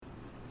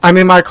I'm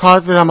in my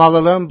closet. I'm all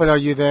alone, but are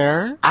you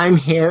there? I'm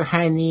here,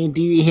 honey.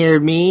 Do you hear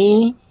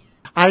me?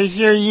 I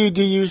hear you.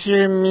 Do you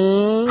hear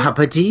me?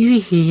 Papa, do you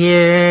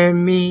hear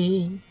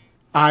me?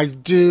 I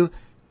do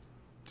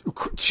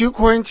 2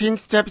 quarantine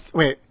steps.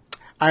 Wait,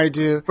 I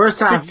do First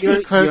 6 off, feet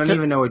you closer. don't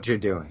even know what you're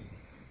doing.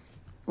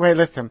 Wait,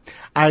 listen.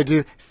 I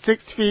do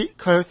 6 feet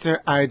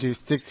closer. I do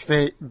 6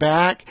 feet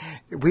back.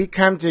 We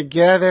come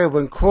together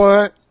when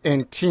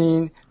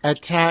quarantine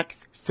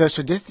attacks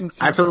social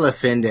distancing. I feel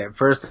offended.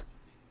 First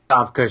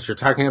off, because you're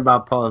talking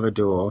about Paula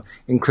Abdul,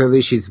 and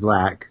clearly she's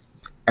black.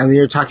 And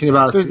you're talking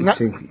about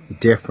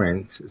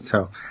difference.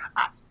 So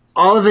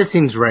all of it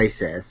seems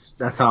racist.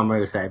 That's all I'm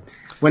going to say.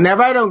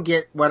 Whenever I don't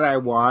get what I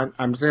want,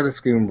 I'm just going to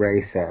scream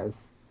racist.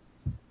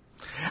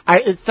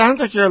 It sounds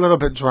like you're a little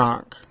bit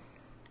drunk.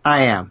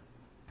 I am.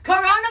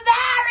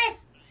 Coronavirus!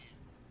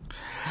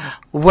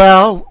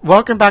 Well,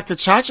 welcome back to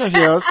Cha-Cha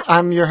Heels.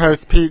 I'm your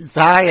host, Pete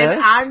Zayas.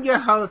 And I'm your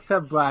host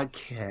of Black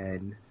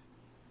Kid.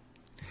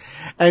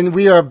 And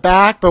we are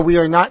back, but we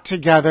are not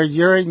together.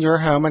 You're in your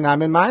home and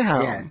I'm in my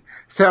home. Yeah.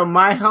 So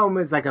my home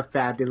is like a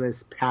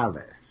fabulous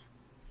palace.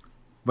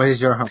 What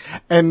is your home?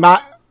 And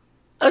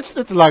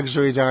it's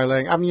luxury,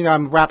 darling.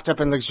 I'm wrapped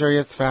up in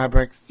luxurious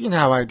fabrics. You know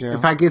how I do.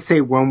 If I could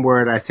say one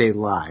word, I say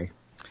lie.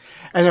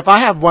 And if I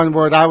have one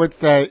word, I would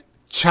say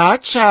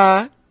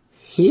Cha-Cha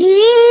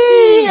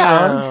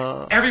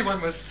Heels.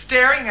 Everyone was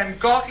staring and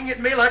gawking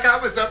at me like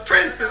I was a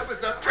prince.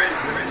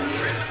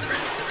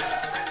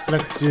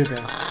 Let's do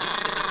this.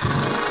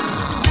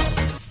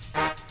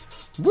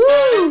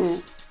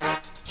 Woo!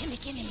 Gimme.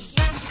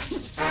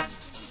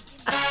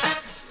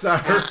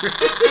 Sorry.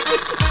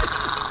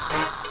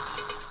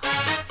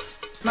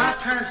 My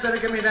parents better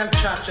give me them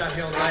cha-cha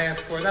heels I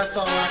asked for. That's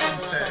all I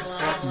can say.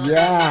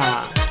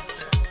 Yeah.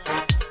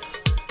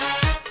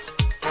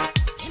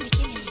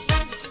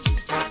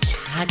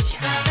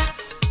 Cha-cha.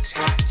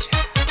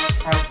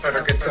 I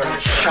better get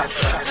those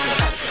cha-cha.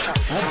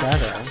 I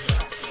better.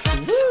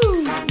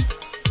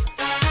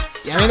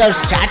 Give me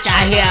those cha-cha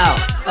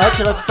heels.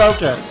 Okay, let's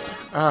focus.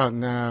 Oh,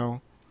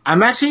 no.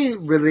 I'm actually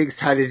really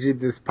excited to do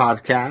this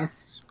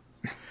podcast.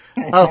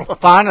 Oh,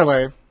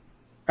 finally.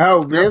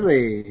 Oh,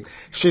 really?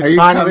 She's Are you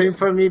finally... coming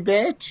for me,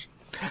 bitch?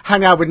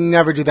 Honey, I would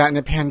never do that in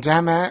a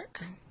pandemic.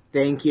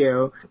 Thank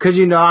you. Because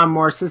you know I'm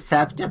more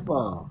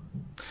susceptible.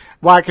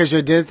 Why? Because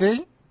you're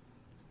dizzy?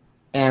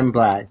 And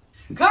black.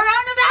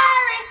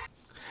 Coronavirus!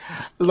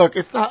 Look,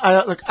 it's not.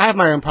 I have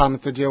my own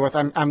problems to deal with.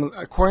 I'm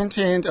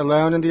quarantined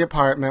alone in the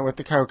apartment with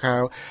the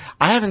Coco.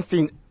 I haven't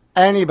seen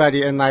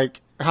anybody in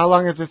how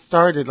long has this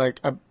started?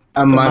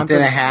 A month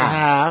and a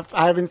half.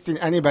 I haven't seen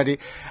anybody.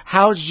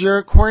 How's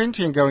your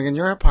quarantine going in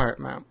your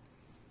apartment?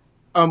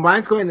 Oh,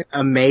 mine's going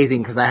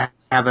amazing because I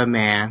have a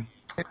man.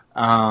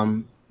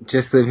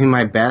 Just living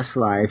my best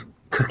life,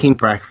 cooking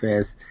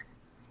breakfast,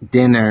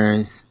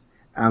 dinners,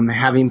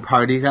 having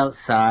parties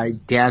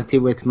outside,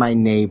 dancing with my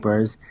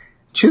neighbors.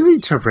 Truly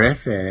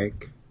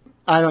terrific.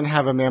 I don't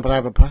have a man, but I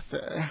have a pussy.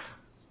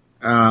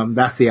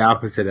 That's the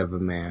opposite of a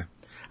man.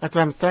 That's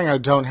what I'm saying. I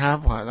don't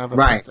have one. I have a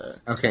pussy.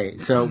 Okay,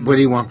 so what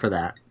do you want for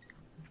that?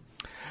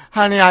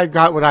 Honey, I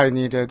got what I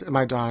needed.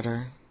 My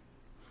daughter.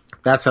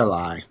 That's a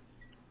lie.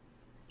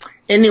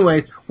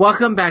 Anyways,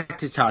 welcome back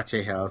to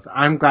Cha-Cha Heels.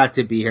 I'm glad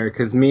to be here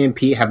because me and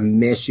Pete have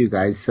missed you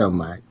guys so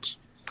much.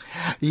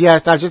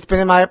 Yes, I've just been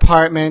in my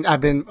apartment.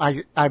 I've been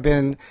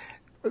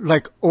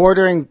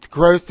ordering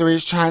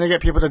groceries, trying to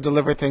get people to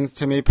deliver things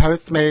to me.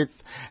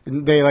 Postmates,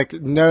 they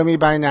know me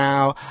by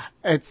now.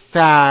 It's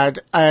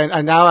sad.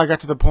 And now I got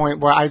to the point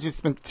where I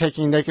just been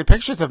taking naked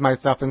pictures of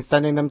myself and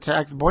sending them to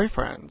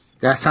ex-boyfriends.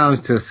 That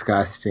sounds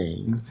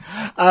disgusting.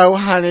 Oh,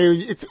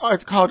 honey,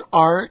 it's called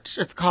art.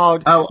 It's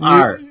called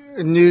art.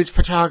 Nude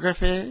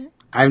photography.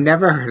 I've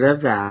never heard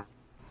of that.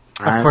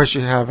 Of course you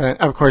haven't.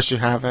 Of course you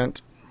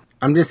haven't.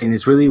 I'm just saying,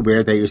 it's really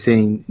weird that you're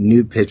sending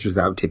nude pictures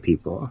out to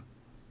people.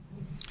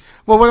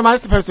 Well, what am I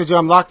supposed to do?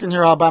 I'm locked in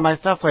here all by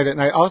myself late at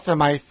night. Also,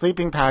 my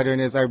sleeping pattern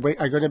is I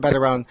go to bed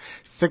around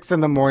 6 in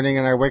the morning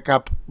and I wake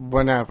up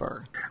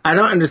whenever. I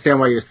don't understand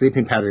why your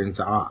sleeping pattern's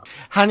off.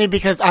 Honey,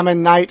 because I'm a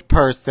night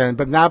person,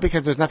 but now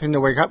because there's nothing to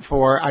wake up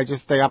for, I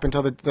just stay up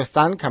until the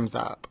sun comes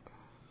up.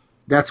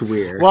 That's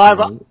weird. Well,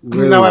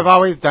 I've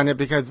always done it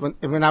because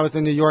when I was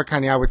in New York,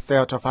 honey, I would stay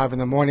out till 5 in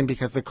the morning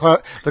because the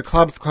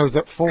clubs close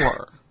at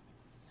 4.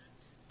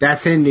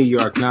 That's in New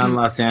York, not in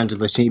Los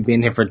Angeles. She's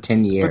been here for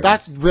 10 years. But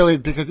that's really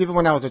because even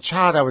when I was a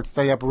child, I would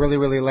stay up really,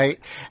 really late,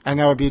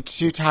 and I would be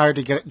too tired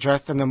to get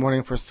dressed in the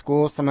morning for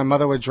school, so my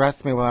mother would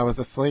dress me while I was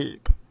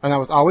asleep. And I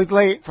was always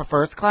late for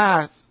first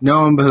class.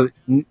 No one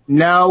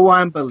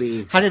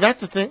believes. Honey, that's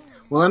the thing.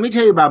 Well, let me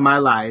tell you about my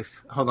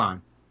life. Hold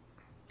on.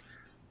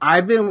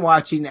 I've been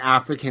watching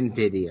African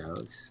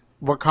videos.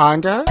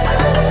 Wakanda?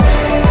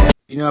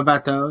 You know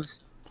about those?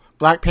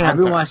 Black Panther. I've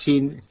been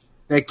watching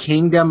The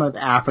Kingdom of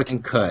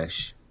African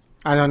Kush.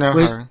 I don't know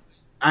her.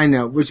 I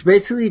know, which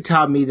basically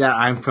taught me that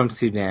I'm from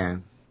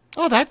Sudan.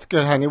 Oh, that's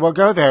good, honey. Well,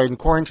 go there and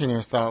quarantine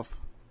yourself.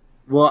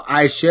 Well,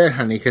 I should,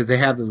 honey, because they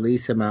have the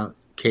least amount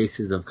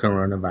cases of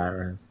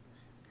coronavirus.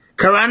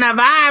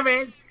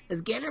 Coronavirus! It's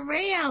getting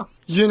real.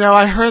 You know,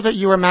 I heard that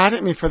you were mad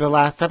at me for the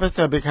last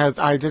episode because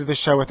I did the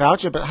show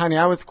without you. But honey,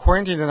 I was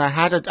quarantined and I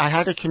had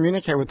to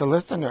communicate with the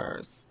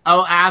listeners.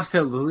 Oh,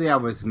 absolutely, I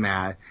was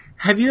mad.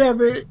 Have you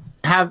ever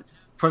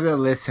for the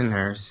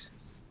listeners?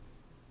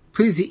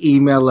 Please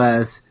email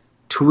us,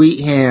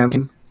 tweet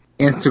him,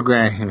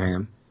 Instagram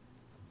him,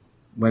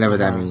 whatever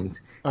that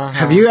means.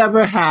 Have you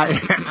ever had?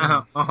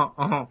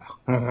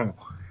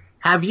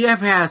 Have you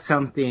ever had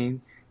something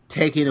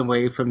taken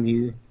away from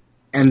you?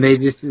 And they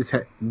just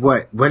said,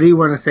 what do you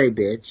want to say,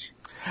 bitch?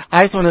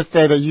 I just want to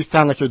say that you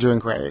sound like you're doing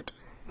great.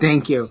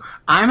 Thank you.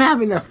 I'm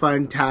having a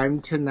fun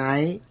time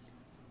tonight.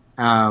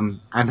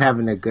 I'm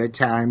having a good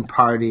time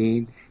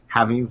partying,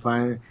 having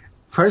fun.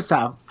 First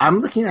off, I'm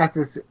looking at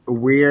this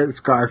weird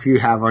scarf you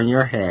have on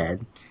your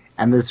head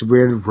and this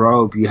weird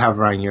robe you have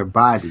around your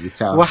body.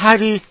 So, well, how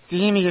do you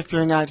see me if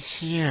you're not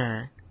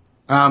here?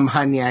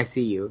 Honey, I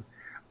see you.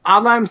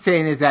 All I'm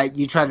saying is that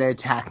you try to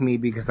attack me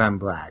because I'm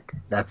black.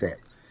 That's it.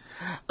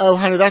 Oh,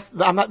 honey, that's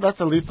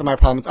the least of my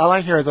problems. All I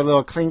hear is a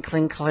little clink,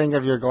 clink, clink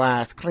of your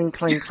glass. Clink,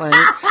 clink, clink.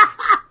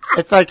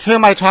 It's like, who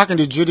am I talking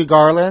to, Judy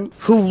Garland?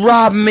 Who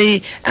robbed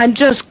me, and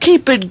just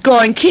keep it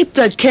going. Keep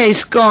the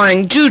case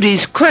going.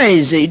 Judy's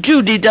crazy.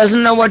 Judy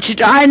doesn't know what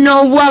I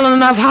know well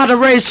enough how to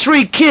raise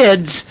 3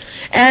 kids,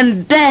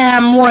 and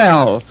damn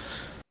well.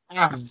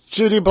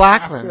 Judy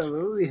Blackland.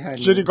 Absolutely, honey.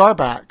 Judy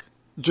Garblack.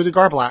 Judy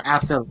Garblack.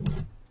 Absolutely.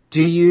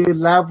 Do you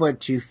love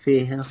what you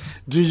feel?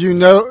 Do you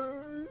know...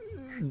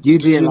 Do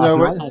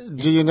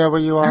you know where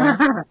you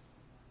are?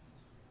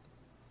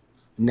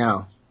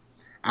 No.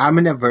 I'm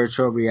in a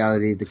virtual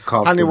reality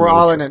called... Honey, we're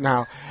all in it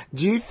now.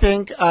 Do you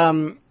think,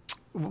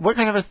 what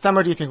kind of a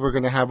summer do you think we're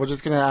going to have? We're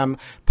just going to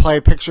play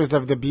pictures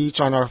of the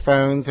beach on our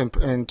phones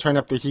and turn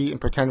up the heat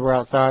and pretend we're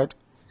outside?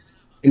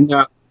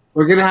 No,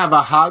 we're going to have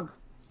a hot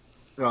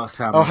girl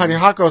summer. Oh, honey,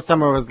 hot girl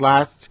summer was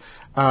last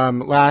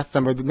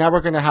summer. Now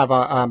we're going to have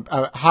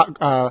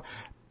a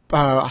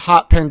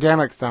hot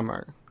pandemic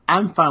summer.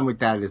 I'm fine with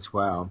that as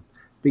well.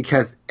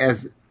 Because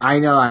as I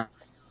know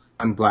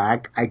I'm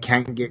black, I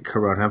can't get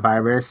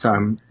coronavirus, so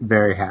I'm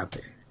very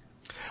happy.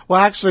 Well,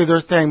 actually,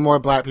 they're saying more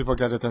black people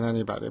get it than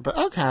anybody, but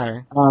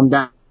okay.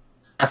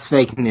 That's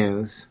fake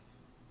news.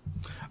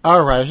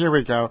 All right, here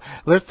we go.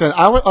 Listen,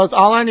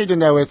 all I need to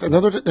know is in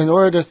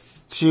order to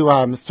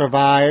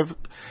survive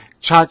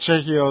Cha-Cha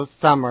Heels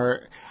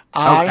summer,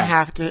 I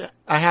have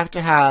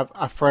to have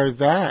a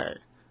frosé.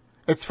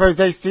 It's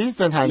frosé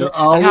season, honey. And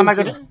how am I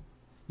gonna?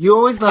 You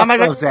always love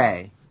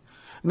frosé.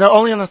 No,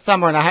 only in the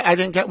summer, and I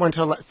didn't get one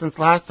since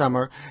last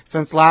summer,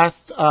 since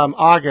last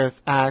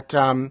August at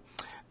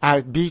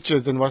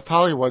Beaches in West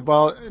Hollywood.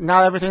 Well,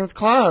 now everything's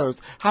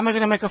closed. How am I going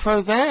to make a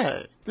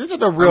frosé? These are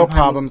the real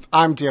problems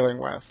I'm dealing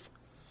with.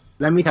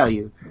 Let me tell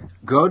you,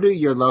 go to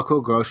your local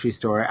grocery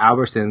store,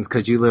 Albertsons,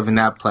 because you live in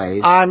that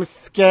place. I'm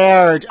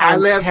scared.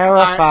 I'm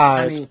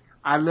terrified.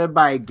 I live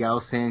by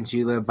Gelson's.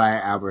 You live by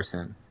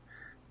Albertsons.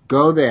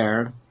 Go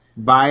there,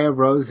 buy a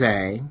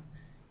rosé,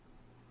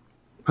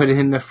 put it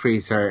in the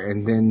freezer,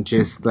 and then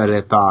just let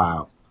it thaw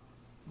out.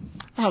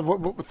 Oh,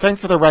 well,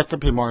 thanks for the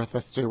recipe, Martha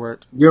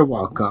Stewart. You're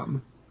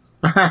welcome.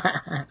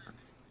 I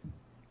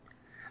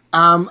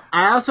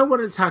also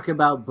want to talk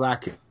about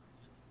Black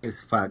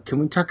as Fuck. Can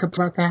we talk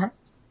about that?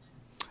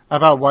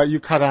 About what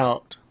you cut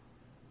out?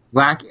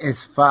 Black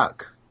as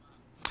Fuck.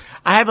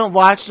 I haven't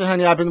watched it,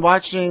 honey. I've been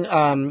watching,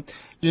 I've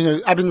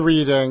been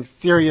reading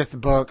serious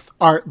books,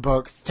 art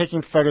books,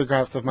 taking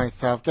photographs of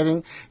myself,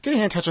 getting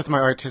in touch with my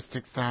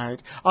artistic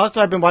side.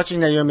 Also, I've been watching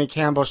Naomi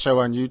Campbell's show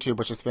on YouTube,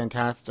 which is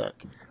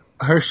fantastic.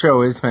 Her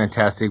show is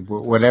fantastic,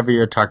 but whatever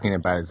you're talking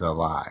about is a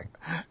lie.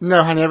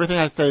 No, honey, everything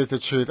I say is the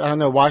truth. I don't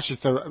know why she's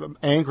so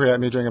angry at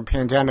me during a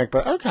pandemic,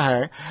 but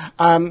okay.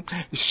 Her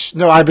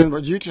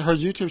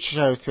YouTube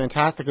show is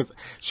fantastic.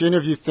 She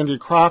interviews Cindy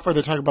Crawford.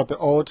 They talk about the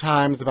old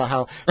times, about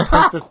how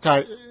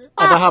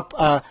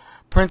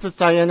Princess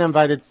Diana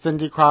invited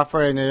Cindy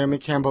Crawford and Naomi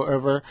Campbell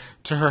over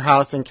to her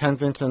house in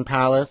Kensington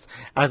Palace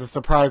as a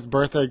surprise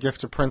birthday gift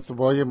to Prince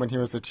William when he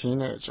was a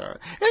teenager.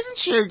 Isn't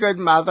she a good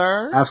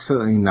mother?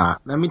 Absolutely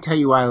not. Let me tell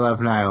you why I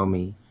love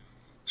Naomi.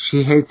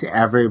 She hates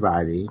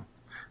everybody.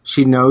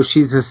 She knows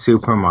she's a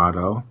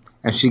supermodel,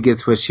 and she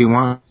gets what she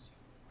wants,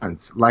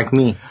 like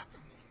me.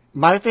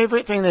 My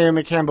favorite thing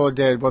Naomi Campbell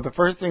did, well, the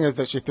first thing is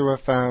that she threw a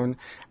phone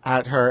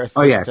at her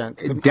assistant.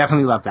 Oh, yes.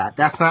 Definitely love that.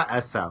 That's not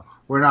us, though.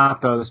 We're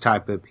not those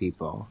type of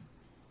people.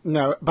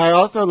 No, but I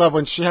also love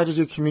when she had to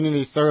do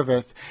community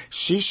service.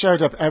 She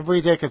showed up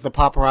every day because the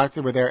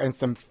paparazzi were there in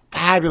some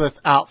fabulous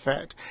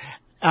outfit.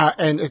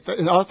 And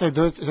also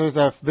there's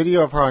a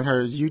video of her on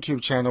her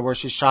YouTube channel where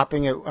she's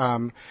shopping at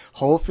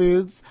Whole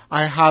Foods.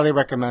 I highly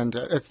recommend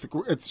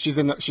it. She's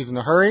in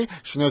a hurry.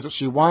 She knows what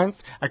she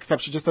wants,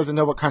 except she just doesn't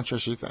know what country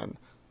she's in.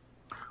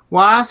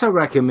 Well, I also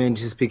recommend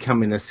just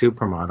becoming a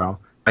supermodel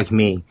like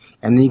me,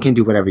 and then you can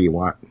do whatever you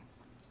want.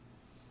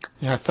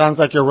 Yeah, sounds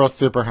like you're real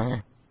super,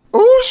 honey.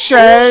 Ooh,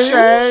 Shay.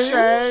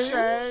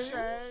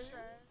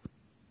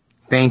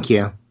 Thank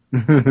you.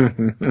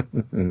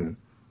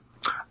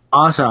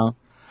 Also,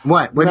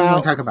 what do you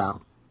want to talk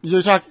about?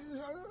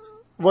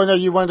 Well, no,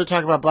 you wanted to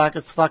talk about Black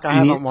as Fuck. I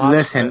haven't watched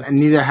Listen, it.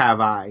 neither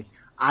have I.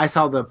 I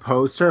saw the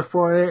poster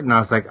for it, and I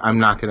was like, I'm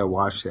not going to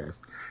watch this.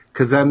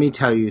 Because let me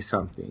tell you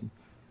something.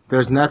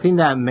 There's nothing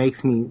that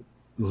makes me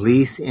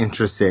least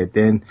interested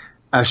than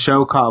a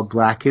show called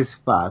Black as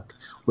Fuck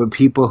with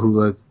people who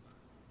look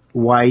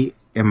white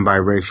and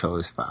biracial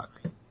as fuck.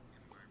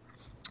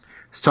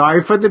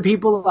 Sorry for the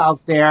people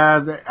out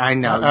there. I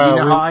know. You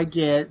know how I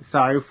get.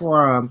 Sorry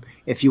for them.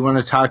 If you want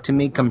to talk to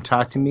me, come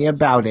talk to me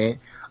about it.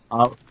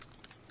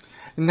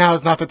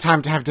 Now's not the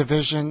time to have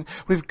division.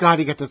 We've got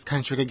to get this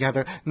country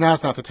together.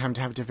 Now's not the time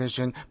to have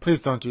division.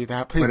 Please don't do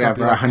that. Please don't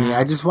be like honey. that.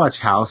 I just watch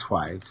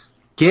Housewives.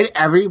 Get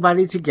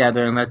everybody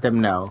together and let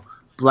them know.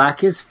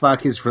 Black as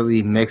Fuck is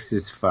really mixed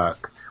as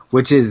fuck,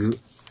 which is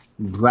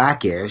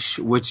blackish,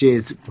 which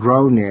is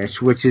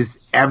grownish, which is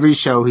every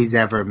show he's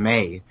ever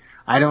made.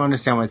 I don't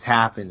understand what's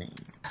happening.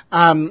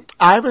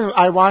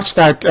 I watched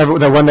that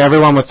the one that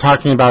everyone was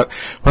talking about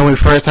when we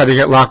first had to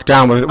get locked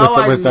down with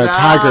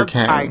Tiger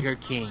King. Tiger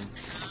King.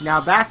 Now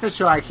that's a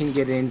show I can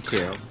get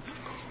into.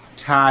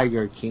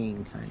 Tiger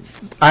King, honey.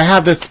 I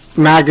have this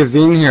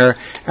magazine here,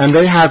 and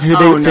they have who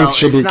they think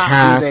should be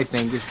cast. Who they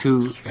think, it's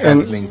who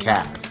has been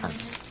cast, honey.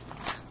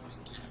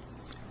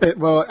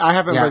 Well, I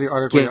haven't read the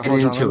article yet.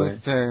 Hold into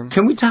it.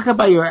 Can we talk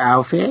about your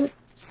outfit?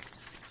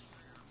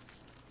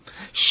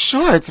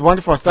 Sure, it's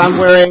wonderful. So I'm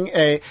wearing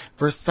a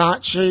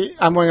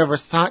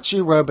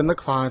Versace robe in the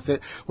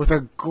closet with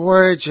a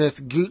gorgeous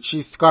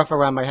Gucci scarf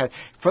around my head.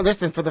 For the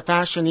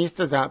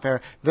fashionistas out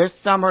there, this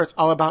summer it's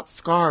all about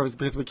scarves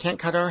because we can't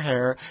cut our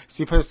hair.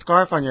 So you put a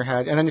scarf on your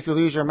head, and then if you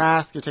lose your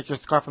mask, you take your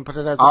scarf and put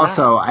it as a mask.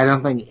 Also, I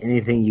don't think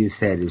anything you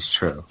said is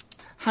true.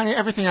 Honey,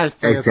 everything I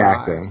say is a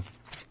lie.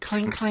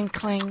 Cling, cling,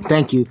 cling.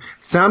 Thank you.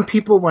 Some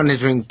people want to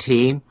drink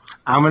tea.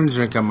 I'm going to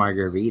drink a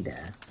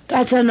margarita.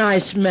 That's a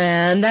nice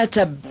man. That's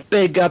a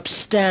big,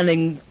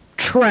 upstanding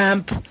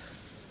tramp.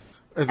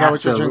 Is that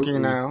what you're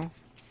drinking now?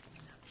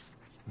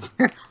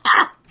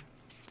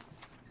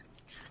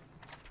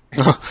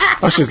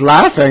 Oh, she's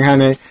laughing,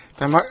 honey.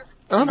 That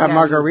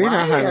margarita,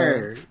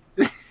 honey.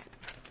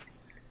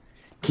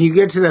 Can you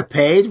get to the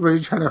page? What are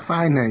you trying to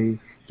find, honey?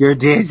 You're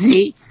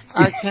dizzy?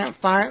 I can't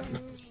find...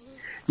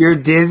 You're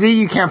dizzy?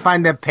 You can't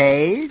find the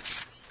page?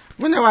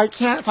 Well, no, I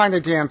can't find a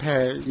damn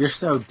page. You're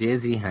so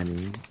dizzy,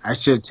 honey. I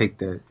should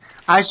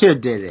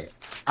have did it.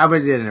 I would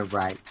have did it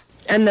right.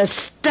 And the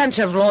stench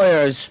of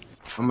lawyers.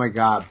 Oh my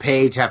God,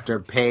 page after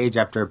page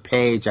after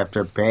page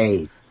after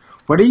page.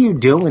 What are you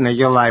doing? Are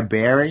you a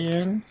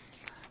librarian?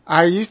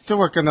 I used to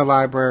work in the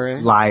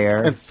library.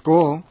 Liar. At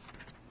school.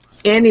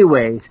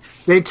 Anyways,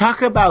 they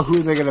talk about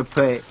who they're going to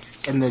put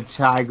in the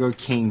Tiger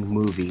King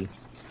movie.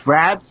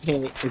 Brad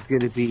Pitt is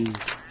going to be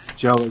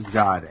Joe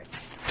Exotic.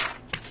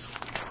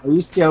 Are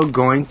you still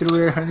going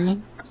through it,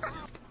 honey?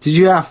 Did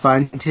you have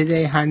fun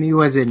today, honey?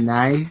 Was it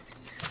nice?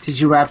 Did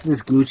you wrap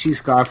this Gucci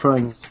scarf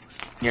on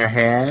your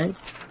head?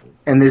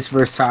 And this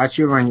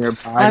Versace around your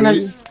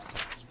body?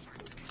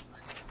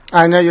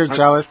 I know you're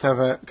jealous of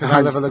it, because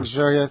I live a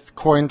luxurious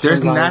quarantine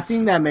There's life.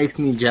 nothing that makes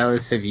me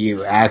jealous of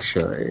you,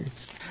 actually.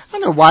 I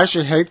don't know why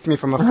she hates me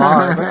from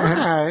afar, but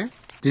okay.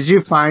 Did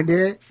you find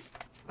it?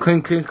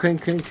 Clink, clink,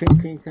 clink, clink,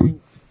 clink, clink,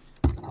 clink.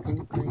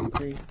 Clink, clink,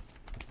 clink.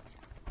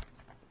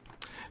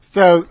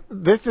 So,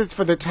 this is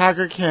for the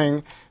Tiger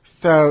King.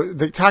 So,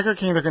 the Tiger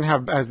King they're going to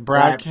have as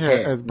Brad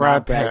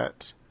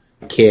Pitt.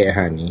 Kid,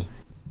 honey.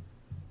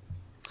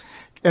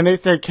 And they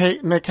say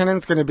Kate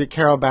McKinnon's going to be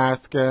Carol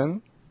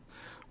Baskin.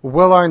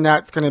 Will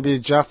Arnett's going to be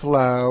Jeff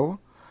Lowe.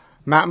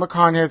 Matt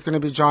McConaughey's going to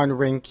be John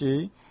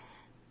Rinke.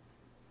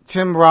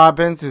 Tim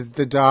Robbins is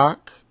the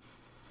Doc.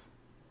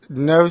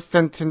 Noah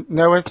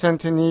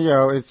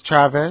Centineo is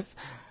Travis.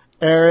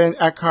 Aaron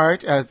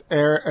Eckhart as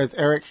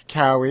Eric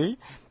Cowie.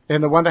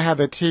 And the one that had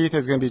the teeth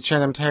is going to be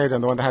Channing Tatum,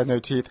 the one that had no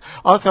teeth.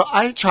 Also,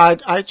 I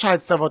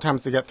tried several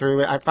times to get through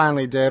it. I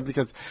finally did,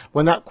 because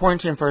when that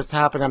quarantine first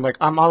happened, I'm like,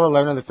 I'm all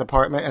alone in this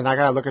apartment, and I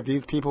got to look at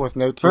these people with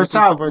no teeth. First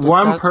off,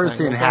 one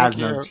person has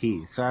no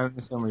teeth, so I don't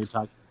understand what you're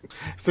talking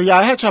about. So, yeah,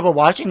 I had trouble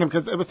watching them,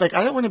 because it was like,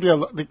 I don't want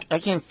to be I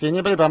can't see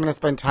anybody, but I'm going to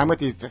spend time with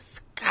these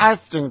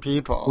disgusting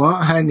people. Well,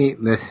 honey,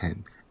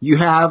 listen. You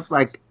have,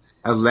 like,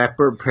 a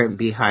leopard print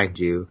behind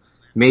you,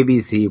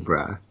 maybe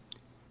zebra.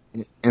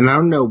 And I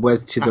don't know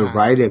what's to the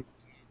right of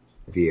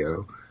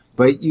you,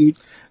 but you...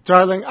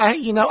 Darling,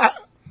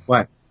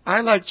 What?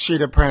 I like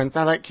cheetah prints.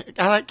 I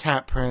like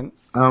cat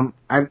prints. I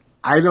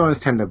don't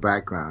understand the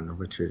background of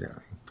what you're doing.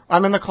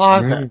 I'm in the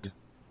closet.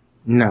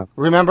 No.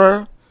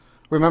 Remember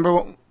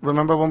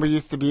when we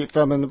used to be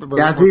filming,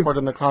 record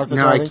in the closet,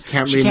 no, darling? I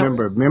can't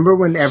remember. Remember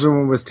when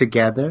everyone was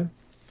together?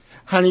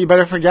 Honey, you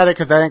better forget it,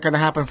 because that ain't going to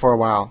happen for a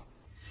while.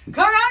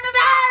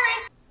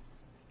 Coronavirus!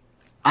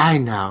 I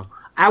know.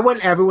 I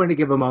want everyone to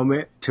give a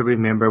moment to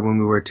remember when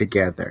we were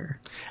together.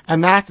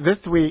 And that's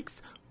this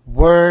week's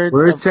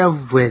Words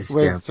of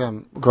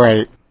Wisdom.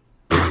 Great.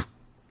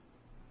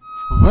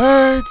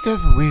 Words of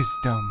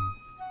Wisdom.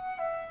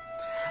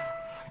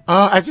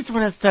 Oh, I just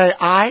want to say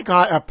I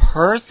got a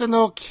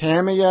personal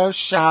cameo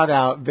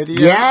shout-out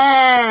video.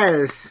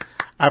 Yes!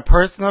 A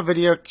personal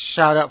video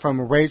shout out from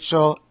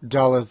Rachel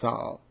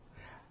Dolezal.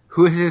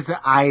 Who is his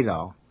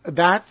idol?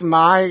 That's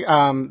my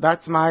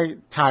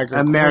tiger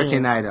American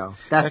queen. Idol.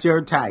 That's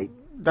your type.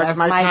 That's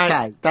my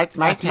type. That's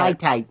my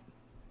type.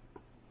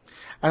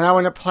 And I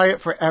want to play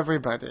it for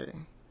everybody.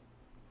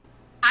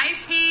 Hi,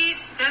 Pete.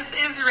 This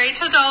is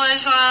Rachel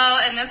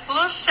Dolezal, and this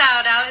little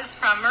shout out is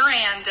from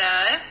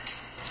Miranda.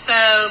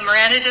 So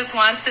Miranda just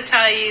wants to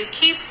tell you,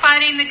 keep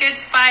fighting the good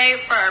fight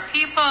for our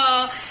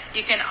people.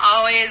 You can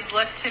always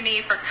look to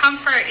me for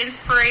comfort,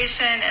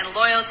 inspiration, and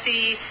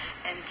loyalty,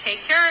 and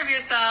take care of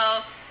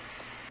yourself.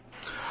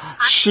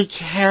 She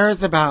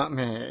cares about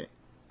me.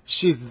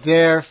 She's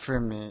there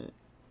for me.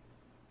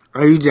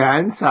 Are you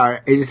done? Sorry,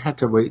 I just have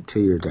to wait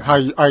till you're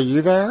done. Are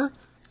you there?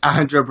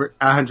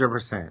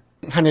 100%.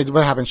 Honey,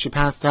 what happened? She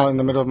passed out in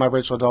the middle of my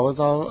Rachel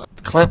Dolezal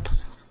clip.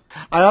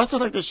 I also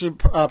like that she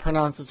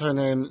pronounces her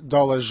name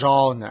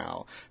Dolezal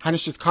now. Honey,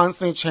 she's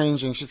constantly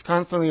changing. She's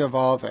constantly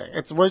evolving.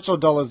 It's Rachel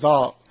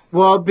Dolezal.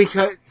 Well,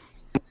 because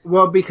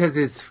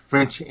it's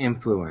French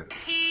influence.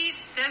 Pete,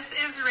 this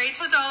is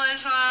Rachel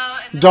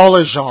Dolezal.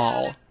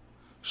 Dolezal.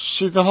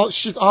 She's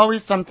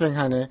always something,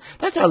 honey.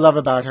 That's what I love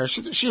about her.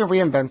 She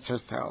reinvents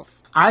herself.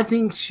 I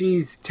think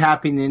she's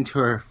tapping into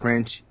her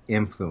French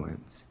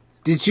influence.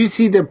 Did you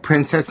see The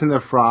Princess and the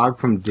Frog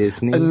from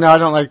Disney? No, I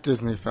don't like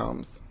Disney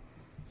films.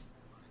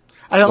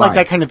 I don't like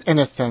that kind of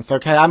innocence,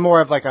 okay? I'm more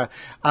of like a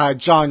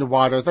John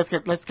Waters. Let's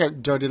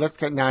get dirty, let's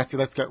get nasty,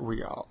 let's get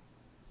real.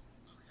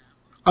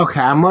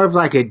 Okay, I'm more of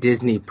like a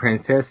Disney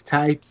princess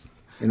type,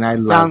 and I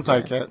love Sounds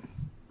like it.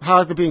 How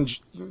is it being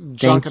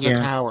drunk in the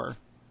tower?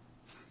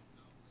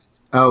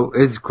 Oh,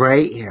 it's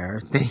great here.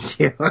 Thank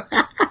you.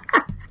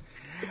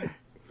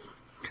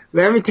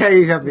 Let me tell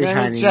you something, honey.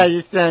 Let me tell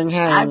you something,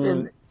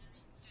 honey.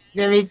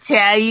 Let me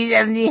tell you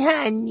something,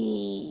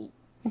 honey.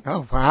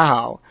 Oh,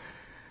 wow.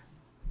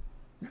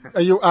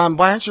 Are you?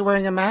 Why aren't you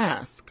wearing a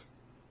mask?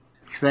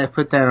 Because I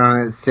put that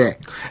on at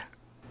 6.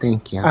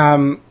 Thank you.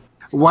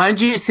 Why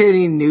aren't you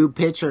sending new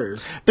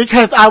pictures?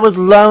 Because I was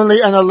lonely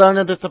and alone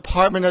in this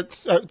apartment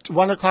at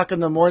 1 o'clock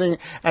in the morning,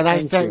 and I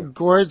sent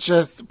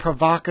gorgeous,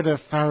 provocative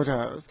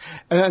photos.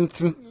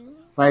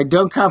 Right,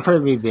 don't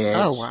comfort me, bitch.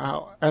 Oh,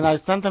 wow. And I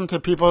sent them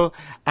to people.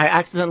 I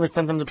accidentally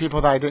sent them to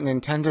people that I didn't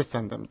intend to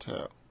send them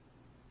to.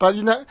 But,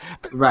 you know.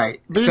 Right.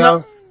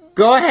 So,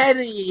 go ahead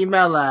and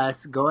email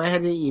us.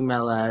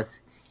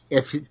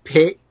 If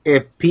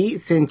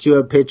Pete sent you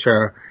a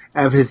picture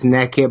of his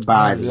naked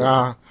body.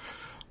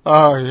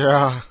 Oh,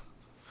 yeah.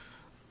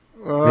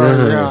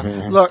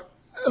 Look,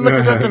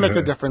 it doesn't make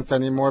a difference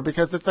anymore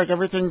because it's like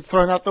everything's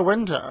thrown out the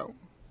window.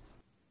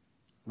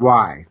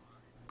 Why?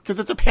 Because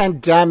it's a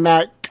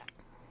pandemic.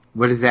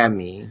 What does that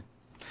mean?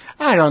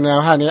 I don't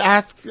know, honey.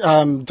 Ask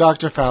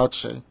Dr.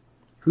 Fauci.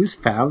 Who's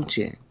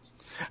Fauci?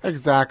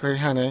 Exactly,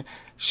 honey.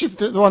 She's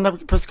the one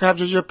that prescribed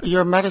you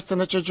your medicine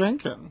that you're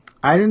drinking.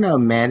 I don't know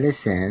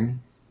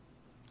medicine.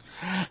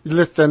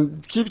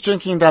 Listen, keep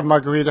drinking that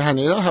margarita,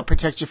 honey. It'll help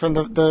protect you from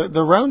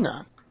the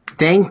Rona.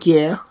 Thank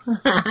you.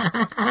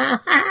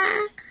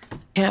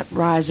 Can't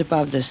rise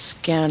above the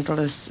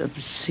scandalous,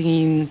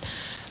 obscene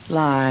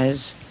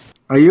lies.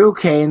 Are you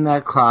okay in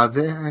that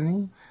closet,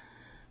 honey?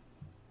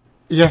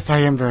 Yes, I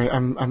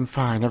am I'm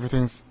fine.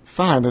 Everything's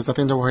fine. There's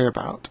nothing to worry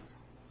about.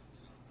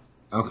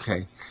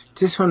 Okay.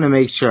 Just want to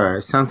make sure.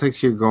 It sounds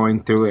like you're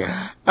going through it.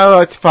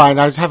 Oh, it's fine.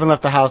 I just haven't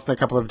left the house in a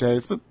couple of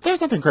days, but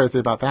there's nothing crazy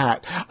about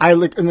that.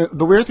 And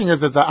the weird thing is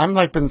that I'm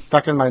like been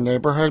stuck in my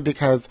neighborhood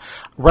because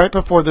right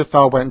before this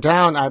all went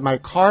down, my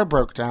car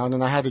broke down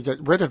and I had to get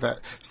rid of it.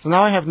 So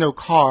now I have no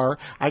car.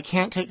 I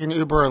can't take an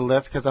Uber or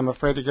Lyft because I'm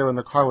afraid to go in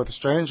the car with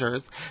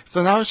strangers.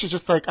 So now she's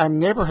just like, I'm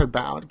neighborhood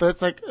bound, but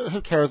it's like, who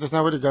cares? There's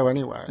nowhere to go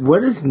anyway.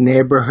 What does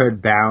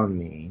neighborhood bound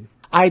mean?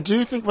 I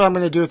do think what I'm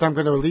going to do is I'm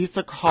going to release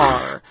a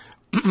car.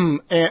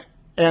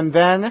 And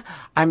then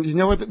you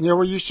know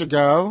where you should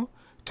go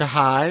to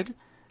hide?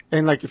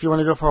 And like, if you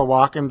want to go for a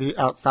walk and be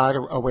outside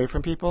or away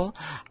from people,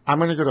 I'm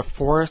going to go to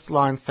Forest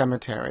Lawn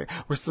Cemetery,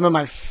 where some of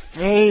my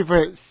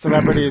favorite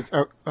celebrities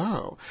are,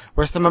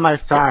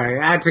 Sorry,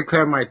 I had to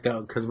clear my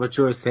throat because what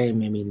you were saying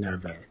made me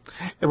nervous.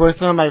 Where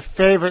some of my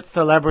favorite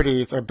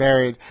celebrities are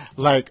buried,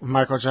 like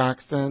Michael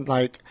Jackson,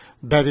 like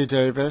Betty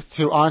Davis,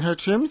 who on her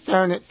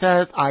tombstone it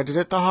says, I did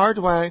it the hard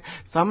way.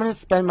 So I'm going to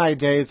spend my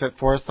days at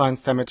Forest Lawn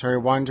Cemetery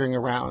wandering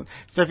around.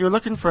 So if you're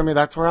looking for me,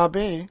 that's where I'll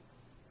be.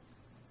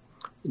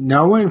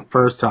 No one,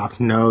 first off,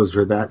 knows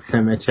where that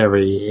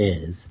cemetery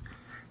is.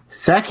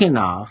 Second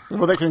off,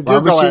 well, they can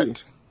Google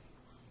it.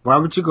 Why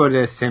would you go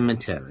to a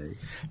cemetery?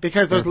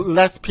 Because there's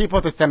less people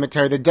at the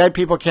cemetery. The dead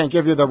people can't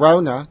give you the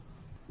Rona.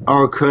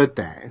 Or could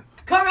they?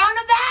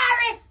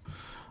 Coronavirus!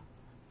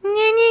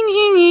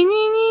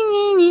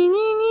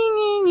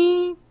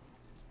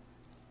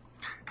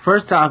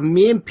 First off,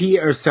 me and Pete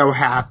are so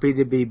happy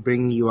to be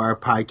bringing you our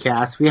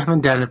podcast. We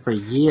haven't done it for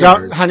years.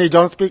 Honey,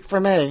 don't speak for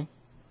me.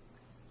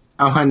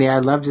 Oh, honey,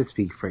 I'd love to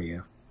speak for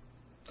you.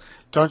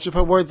 Don't you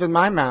put words in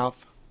my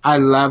mouth. I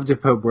love to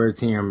put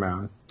words in your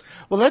mouth.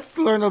 Well, let's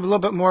learn a little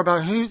bit more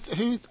about who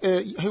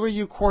are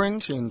you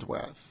quarantined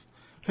with?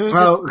 Who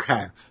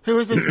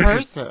is this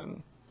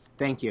person?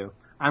 Thank you.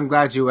 I'm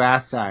glad you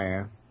asked,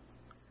 Aya.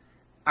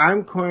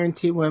 I'm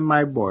quarantined with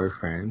my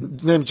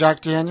boyfriend. Named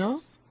Jack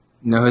Daniels?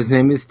 No, his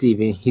name is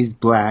Steven. He's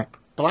black.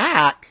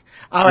 Black?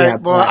 All right, Yeah,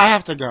 well, black. I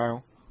have to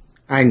go.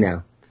 I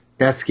know.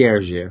 That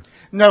scares you.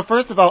 No,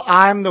 first of all,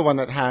 I'm the one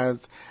that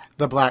has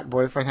the black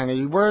boyfriend,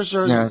 honey. Where's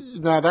your... No.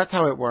 No, that's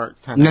how it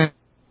works, honey.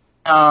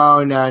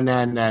 No.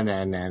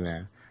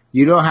 No.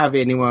 You don't have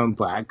anyone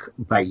black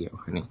but you,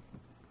 honey.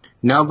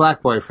 No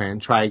black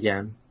boyfriend. Try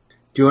again.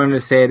 Do you want to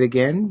say it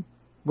again?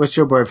 What's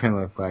your boyfriend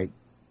look like?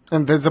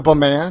 Invisible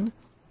Man?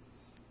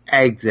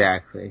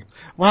 Exactly.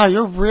 Wow,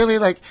 you're really,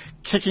 like,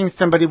 kicking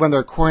somebody when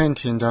they're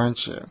quarantined,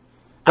 aren't you?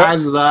 I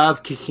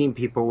love kicking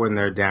people when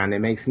they're down. It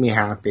makes me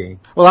happy.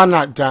 Well, I'm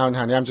not down,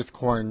 honey. I'm just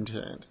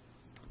quarantined.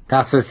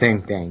 That's the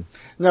same thing.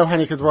 No,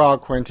 honey, because we're all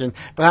quarantined.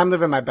 But I'm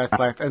living my best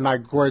life in my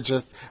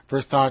gorgeous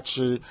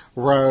Versace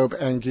robe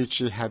and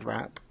Gucci head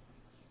wrap.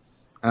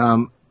 I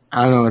don't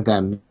know what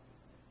that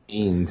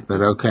means,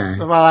 but okay.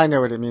 Well, I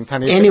know what it means,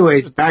 honey.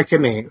 Anyways, back to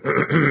me.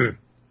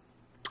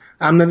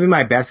 I'm living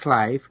my best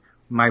life.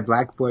 My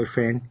black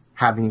boyfriend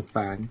having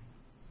fun.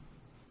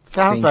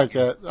 Sounds like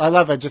it. I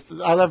love it.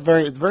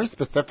 It's very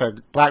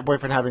specific. Black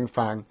boyfriend having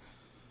fun.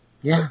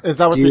 Yeah. Is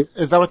that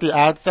what the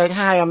ad said?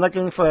 Hi, I'm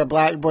looking for a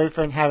black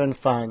boyfriend having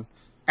fun.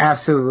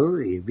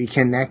 Absolutely. We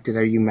connected.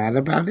 Are you mad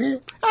about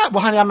it? Well,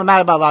 honey, I'm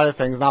mad about a lot of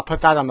things, and I'll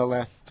put that on the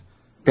list.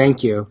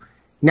 Thank you.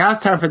 Now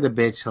it's time for the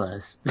bitch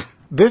list.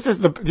 These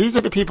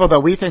are the people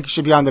that we think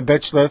should be on the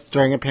bitch list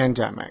during a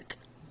pandemic.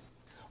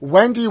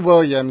 Wendy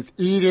Williams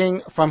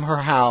eating from her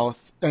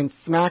house and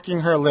smacking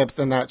her lips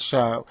in that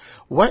show.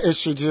 What is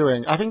she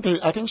doing? I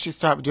think she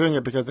stopped doing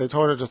it because they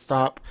told her to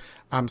stop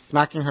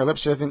smacking her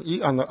lips. She doesn't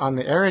eat on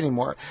the air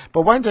anymore.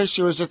 But one day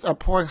she was just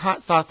pouring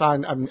hot sauce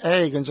on an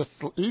egg and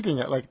just eating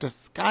it, like,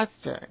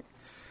 disgusting.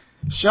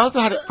 She also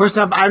had First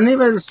off, I don't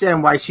even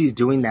understand why she's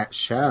doing that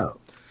show.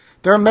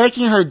 They're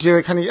making her do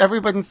it, honey.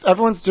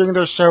 Everyone's doing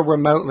their show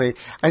remotely.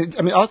 I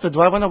mean, also, do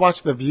I want to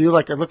watch The View?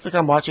 Like, it looks like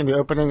I'm watching the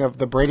opening of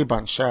the Brady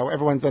Bunch show.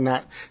 Everyone's in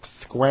that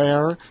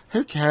square.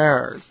 Who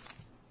cares?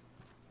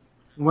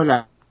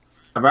 Whatever.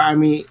 I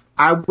mean,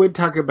 I would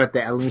talk about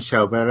the Ellen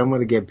show, but I don't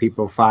want to get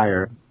people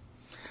fired.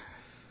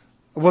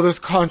 Well, there's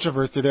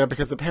controversy there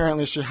because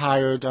apparently she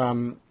hired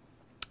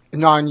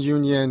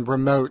non-union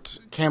remote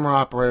camera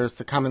operators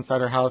to come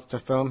inside her house to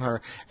film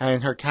her,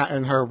 and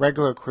her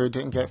regular crew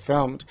didn't get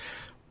filmed.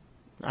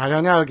 I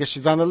don't know. I guess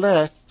she's on the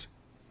list.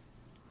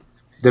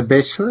 The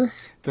bitch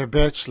list? The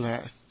bitch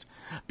list.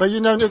 But,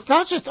 it's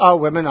not just all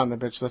women on the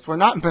bitch list. We're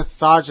not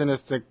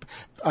misogynistic.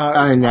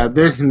 I know.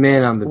 There's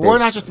men on the bitch list. We're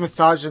not just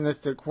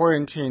misogynistic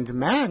quarantined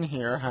men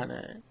here,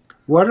 honey.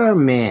 What are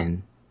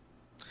men?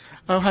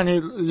 Oh, honey,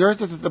 yours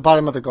is at the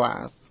bottom of the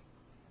glass.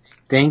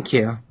 Thank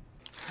you.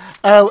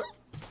 Oh,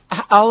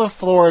 all of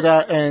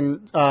Florida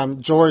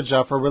and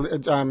Georgia for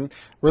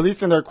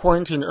releasing their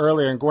quarantine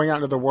early and going out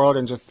into the world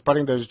and just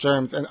spreading those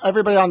germs. And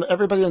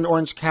everybody in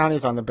Orange County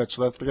is on the bitch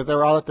list because they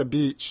were all at the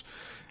beach.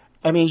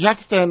 I mean, you have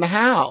to stay in the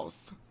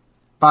house.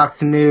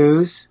 Fox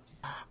News.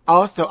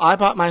 Also, I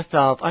bought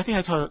myself, I think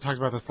I talked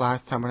about this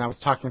last time when I was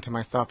talking to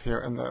myself here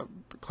in the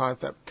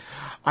closet.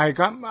 I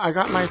got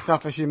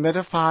myself a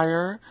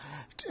humidifier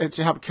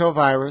to help kill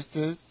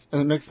viruses, and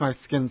it makes my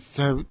skin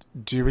so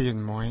dewy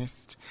and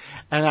moist.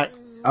 And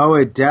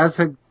it does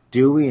look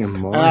dewy and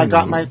moist. And I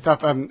got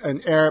myself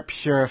an air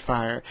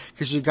purifier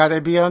because you got to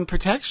be on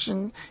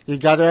protection. You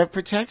got to have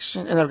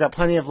protection, and I've got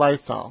plenty of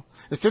Lysol.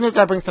 As soon as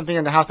I bring something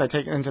in the house, I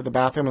take it into the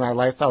bathroom and I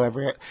Lysol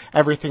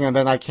everything, and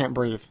then I can't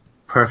breathe.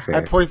 Perfect.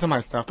 I poison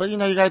myself, but you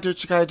got to do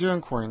what you got to do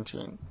in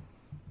quarantine.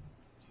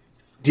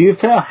 Do you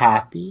feel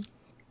happy?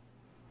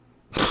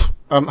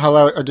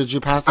 Hello, or did you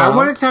pass out? I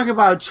want to talk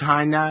about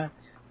China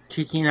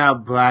kicking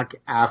out black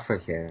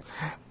African.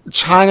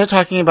 China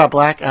talking about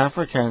black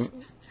African.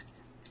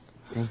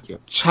 Thank you.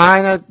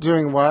 China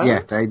doing what?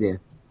 Yes, I did.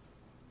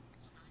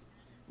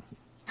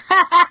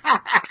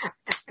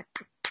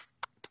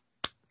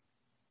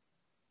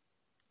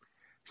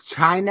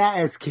 China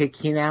is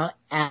kicking out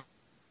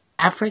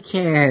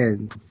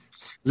Africans.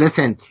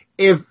 Listen,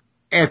 if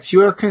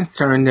you're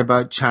concerned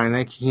about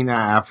China kicking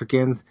out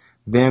Africans,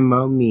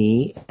 Venmo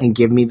me and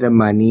give me the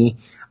money.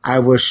 I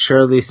will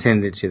surely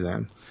send it to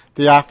them.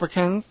 The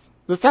Africans?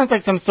 This sounds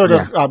like some sort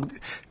of.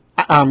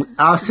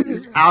 I'll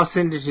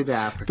send it to the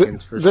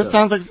Africans for this sure.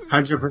 Sounds like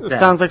 100%.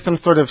 Sounds like some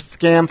sort of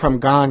scam from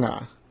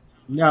Ghana.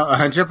 No,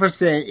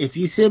 100%. If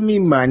you send me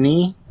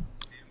money,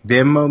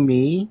 Venmo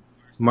me,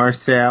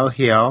 Marcel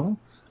Hill,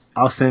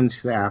 I'll send it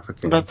to the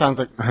Africans. That sounds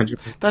like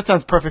 100%. That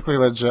sounds perfectly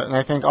legit, and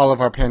I think all of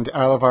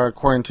our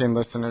quarantine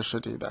listeners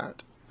should do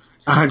that.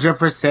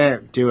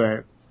 100% do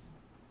it.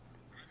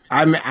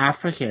 I'm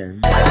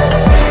African.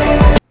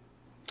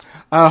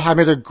 I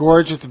made a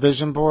gorgeous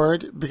vision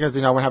board because,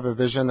 I want to have a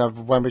vision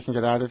of when we can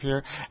get out of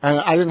here. And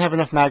I didn't have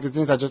enough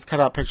magazines. I just cut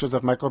out pictures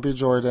of Michael B.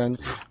 Jordan.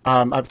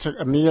 I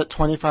took me at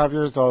 25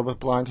 years old with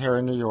blonde hair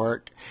in New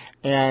York.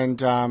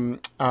 And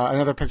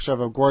another picture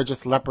of a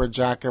gorgeous leopard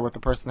jacket with a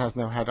person that has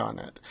no head on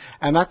it.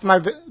 And that's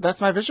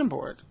my vision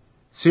board.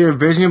 So your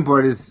vision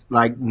board is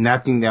like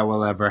nothing that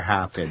will ever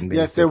happen. Basically.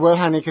 Yes, it will,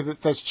 honey, because it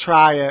says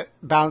try it,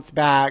 bounce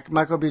back.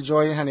 Michael B.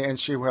 Jordan, honey, and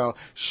she will.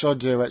 She'll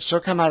do it. She'll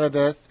come out of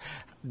this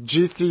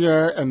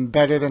juicier and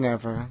better than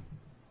ever.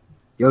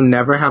 You'll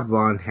never have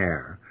blonde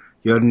hair.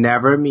 You'll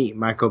never meet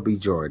Michael B.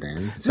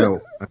 Jordan.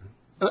 So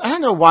I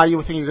don't know why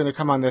you think you're going to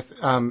come on this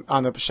on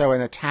the show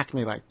and attack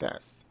me like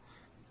this.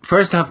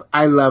 First off,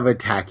 I love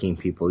attacking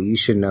people. You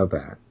should know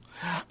that.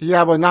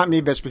 Yeah, well, not me,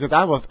 bitch, because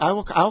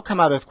I'll come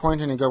out of this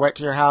quarantine and go right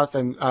to your house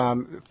and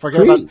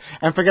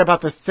forget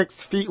about the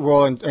 6 feet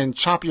rule and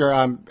chop your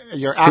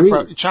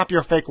afro, chop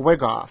your fake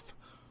wig off.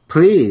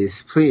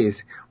 Please.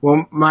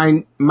 Well,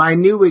 my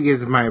new wig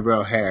is my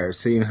real hair,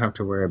 so you don't have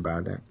to worry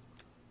about it.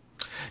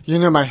 You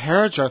know, my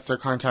hairdresser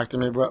contacted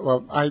me.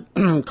 Well, I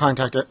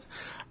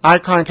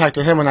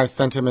contacted him when I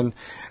sent him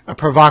a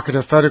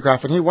provocative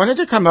photograph, and he wanted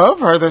to come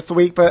over this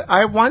week, but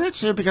I wanted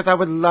to because I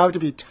would love to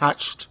be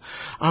touched.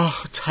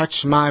 Oh,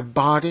 touch my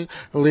body,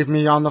 leave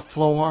me on the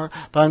floor.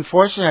 But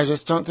unfortunately, I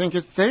just don't think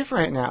it's safe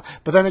right now.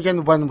 But then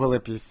again, when will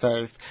it be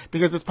safe?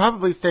 Because it's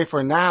probably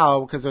safer now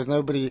because there's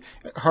nobody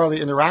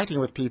hardly interacting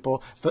with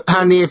people. But,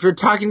 honey, if you're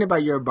talking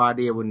about your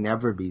body, it would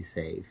never be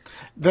safe.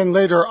 Then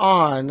later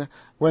on,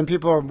 when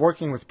people are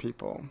working with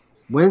people.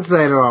 When's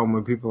later on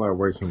when people are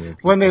working with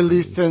people? When they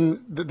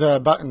loosen the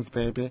buttons,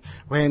 baby.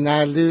 When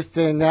I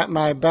loosen up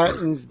my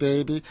buttons,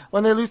 baby.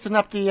 When they loosen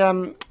up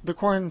the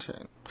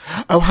quarantine.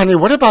 Oh, honey,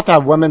 what about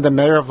that woman, the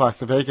mayor of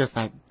Las Vegas,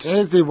 that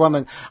dizzy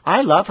woman?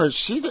 I love her.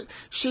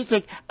 She's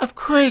like, of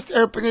course,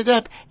 open it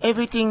up.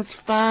 Everything's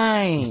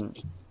fine.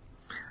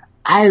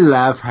 I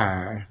love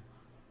her.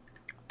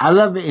 I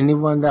love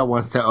anyone that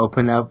wants to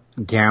open up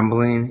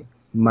gambling,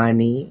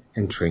 money,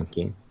 and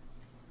drinking.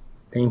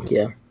 Thank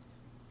you.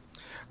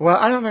 Well,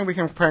 I don't think we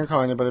can prank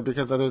call anybody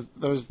because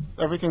there's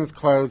everything's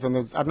closed and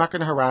I'm not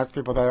going to harass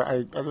people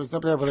there's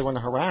nobody I really want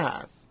to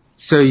harass.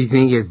 So you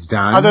think it's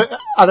done?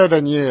 Other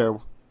than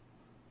you.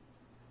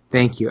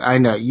 Thank you. I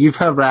know you've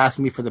harassed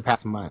me for the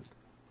past month.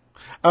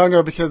 Oh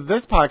no, because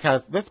this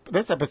podcast,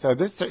 this episode,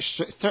 this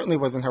certainly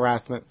wasn't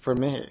harassment for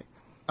me.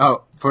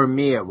 Oh, for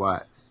me it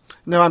was.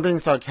 No, I'm being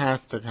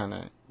sarcastic,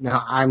 honey.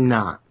 No, I'm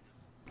not.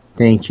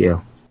 Thank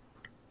you.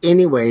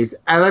 Anyways,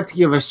 I'd like to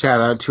give a shout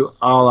out to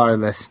all our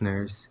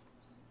listeners.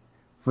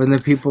 From the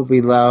people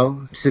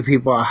below to the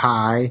people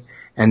high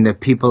and the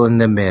people in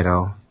the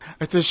middle.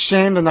 It's a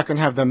shame they're not going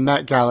to have the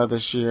Met Gala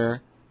this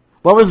year.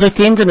 What was the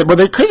theme going to be? Well,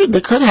 they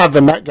could have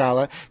the Met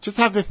Gala. Just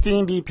have the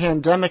theme be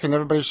pandemic and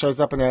everybody shows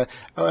up in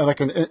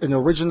an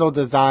original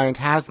designed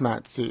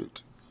hazmat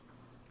suit.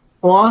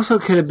 Well, also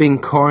could have been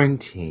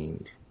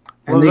quarantined.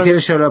 And they could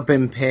have showed up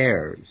in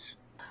pairs.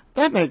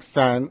 That makes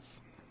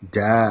sense.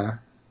 Duh.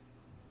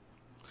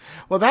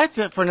 Well, that's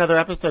it for another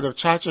episode of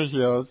Cha-Cha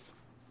Heels.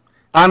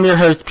 I'm your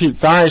host, Pete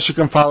Zayas. You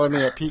can follow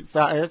me at Pete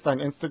Zayas on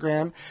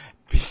Instagram,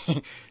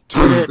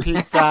 Twitter at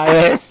Pete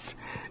Zayas.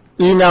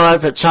 Email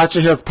us at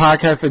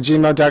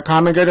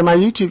chachaheelspodcast@gmail.com and go to my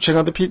YouTube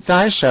channel, The Pete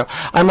Zayas Show.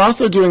 I'm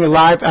also doing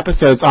live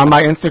episodes on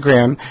my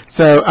Instagram.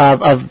 So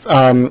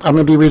I'm going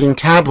to be reading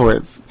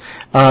tabloids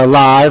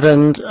live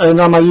and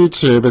on my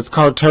YouTube. It's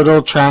called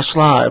Total Trash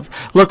Live.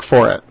 Look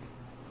for it.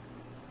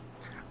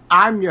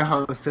 I'm your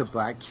host of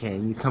Black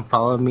King. You can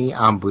follow me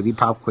on Booty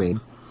Pop Queen.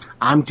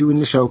 I'm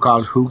doing a show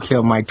called Who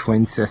Killed My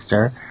Twin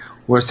Sister,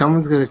 where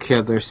someone's going to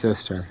kill their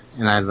sister,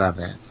 and I love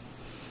it.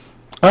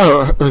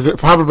 Oh, is it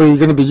probably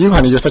going to be you,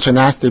 honey? You're such a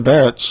nasty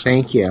bitch.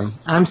 Thank you.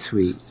 I'm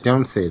sweet.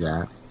 Don't say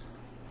that.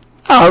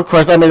 Oh, of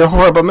course, I made a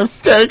horrible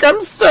mistake.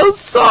 I'm so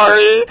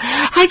sorry.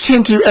 I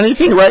can't do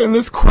anything right in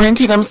this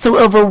quarantine. I'm so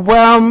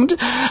overwhelmed.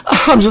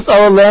 I'm just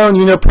all alone.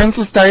 You know,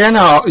 Princess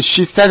Diana,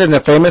 she said in a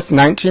famous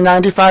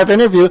 1995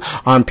 interview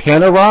on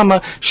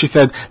Panorama, she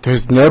said,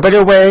 there's no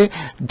better way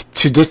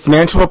to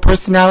dismantle a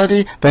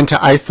personality than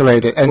to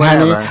isolate it. And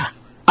Whatever. honey,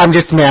 I'm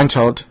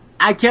dismantled.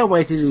 I can't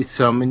wait to do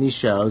so many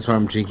shows where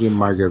I'm drinking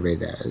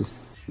margaritas.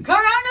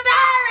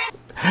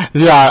 Coronavirus!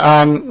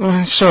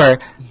 Yeah, sure.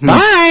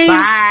 Bye!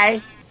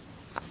 Bye!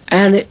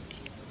 And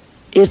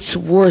it's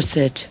worth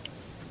it.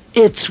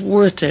 It's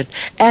worth it.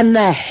 And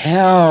the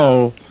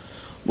hell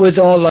with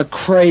all the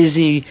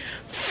crazy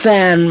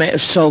fan mail,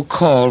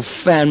 so-called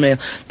fan mail.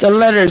 The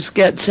letters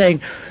get saying,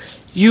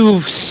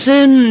 you've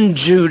sinned,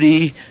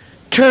 Judy.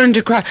 Turn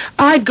to Christ.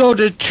 I go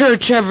to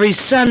church every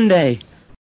Sunday.